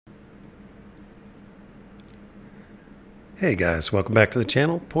Hey guys, welcome back to the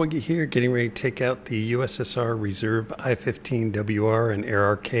channel. Poigi here, getting ready to take out the USSR Reserve I-15 WR and Air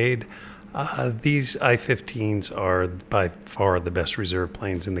Arcade. These I-15s are by far the best reserve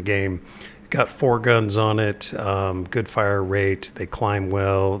planes in the game. Got 4 guns on it, good fire rate, they climb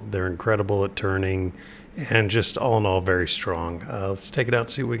well, they're incredible at turning, and just all in all very strong. Let's take it out and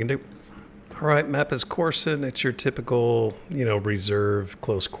see what we can do. Alright, map is Corson. It's your typical, reserve,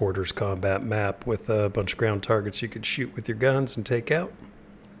 close quarters combat map with a bunch of ground targets you could shoot with your guns and take out.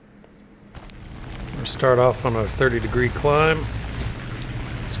 We'll start off on a 30-degree climb.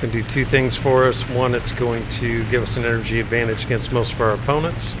 It's going to do 2 things for us. One, it's going to give us an energy advantage against most of our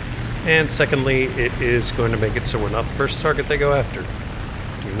opponents. And secondly, it is going to make it so we're not the first target they go after.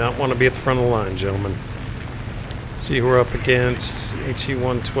 Do not want to be at the front of the line, gentlemen. See who we're up against,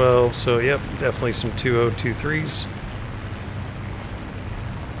 HE-112, so yep, definitely some 2023s.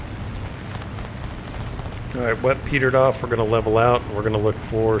 Alright, wet petered off, we're going to level out, and we're going to look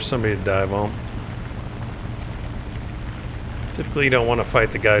for somebody to dive on. Typically you don't want to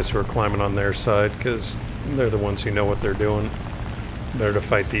fight the guys who are climbing on their side, because they're the ones who know what they're doing. Better to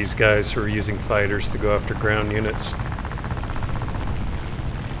fight these guys who are using fighters to go after ground units,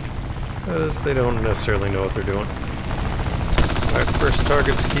 because they don't necessarily know what they're doing. Alright, first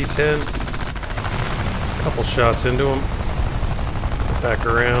target's key 10. Couple shots into him. Back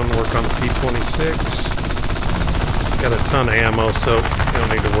around, work on the P26. Got a ton of ammo, so you don't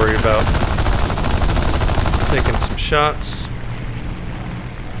need to worry about taking some shots.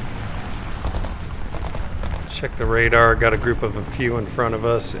 Check the radar, got a group of a few in front of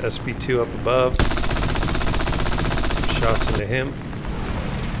us. SB2 up above. Some shots into him.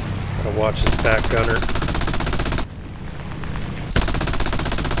 Gotta watch his back gunner.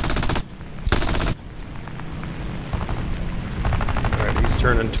 Alright, he's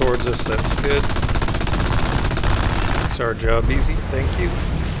turning towards us, that's good. Makes our job easy, thank you.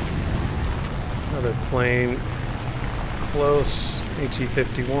 Another plane close,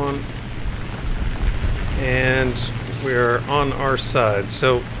 HE-51. And we're on our side,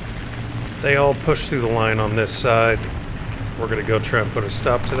 so they all push through the line on this side. We're gonna go try and put a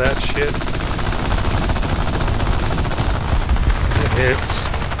stop to that shit. It hits.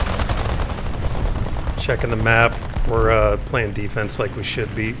 Checking the map. We're playing defense like we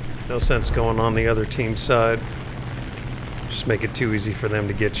should be. No sense going on the other team's side. Just make it too easy for them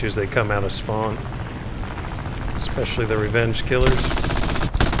to get you as they come out of spawn. Especially the revenge killers.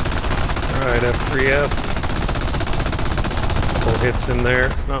 Alright, F3F. Couple hits in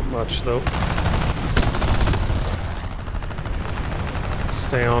there. Not much though.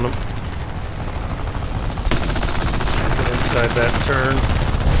 Stay on them. Get inside that turn.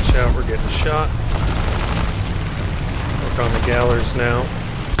 Watch out, we're getting shot. Work on the gallers now.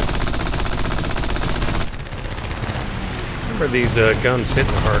 Remember these guns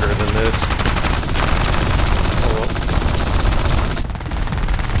hitting harder than this. Oh well.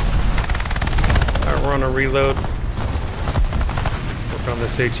 Alright, we're on a reload. Work on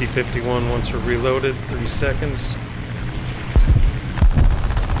this HE-51 once we're reloaded. 3 seconds.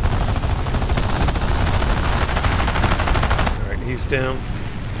 He's down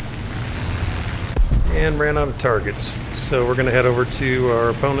and ran out of targets, so we're gonna head over to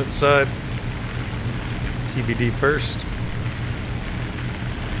our opponent's side. TBD first.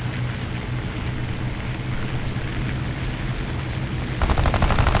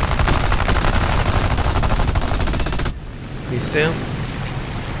 He's down.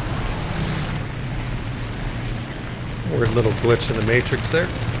 Weird little glitch in the matrix there.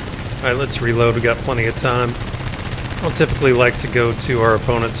 Alright, let's reload, we got plenty of time. I don't typically like to go to our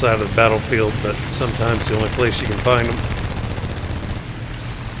opponent's side of the battlefield, but sometimes the only place you can find them.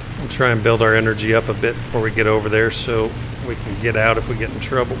 We'll try and build our energy up a bit before we get over there so we can get out if we get in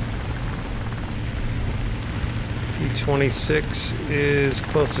trouble. P26 is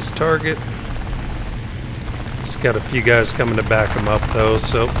closest target. It's got a few guys coming to back him up though,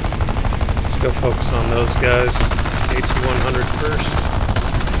 so let's go focus on those guys. HE-100 first.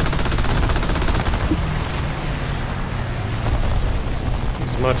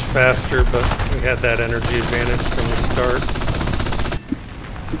 Much faster, but we had that energy advantage from the start,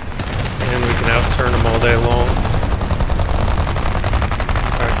 and we can out-turn them all day long.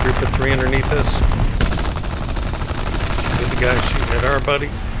 Alright, group of 3 underneath us. Get the guy shooting at our buddy.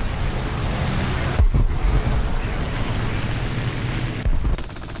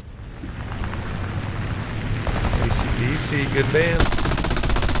 AC/DC, good band.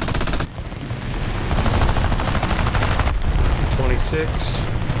 26.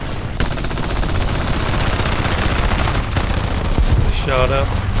 Shot up.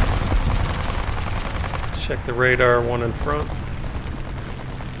 Check the radar, one in front.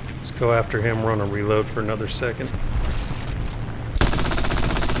 Let's go after him, run a reload for another second.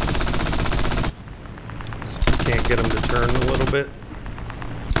 So we can't get him to turn a little bit.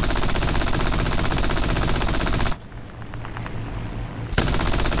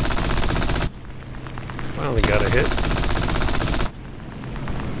 Finally got a hit.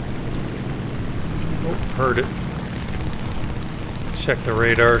 Oh, heard it. Check the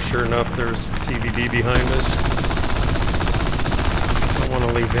radar. Sure enough, there's TVD behind us. Don't want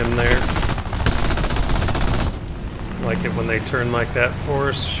to leave him there. Like it when they turn like that for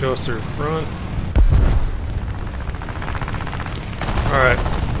us. Show us their front. Alright,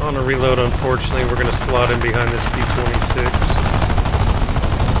 on a reload, unfortunately, we're going to slot in behind this P-26.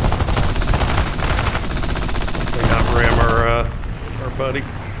 Hopefully not ram our buddy.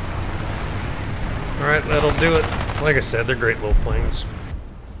 Alright, that'll do it. Like I said, they're great little planes.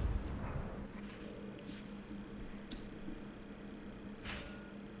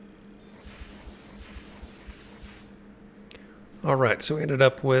 Alright, so we ended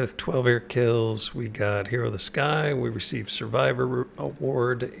up with 12 air kills. We got Hero of the Sky. We received Survivor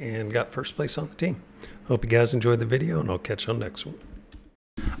Award and got first place on the team. Hope you guys enjoyed the video, and I'll catch you on the next one.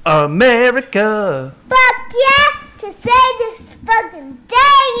 America! Fuck yeah! To say this fucking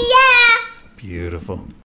day, yeah! Beautiful.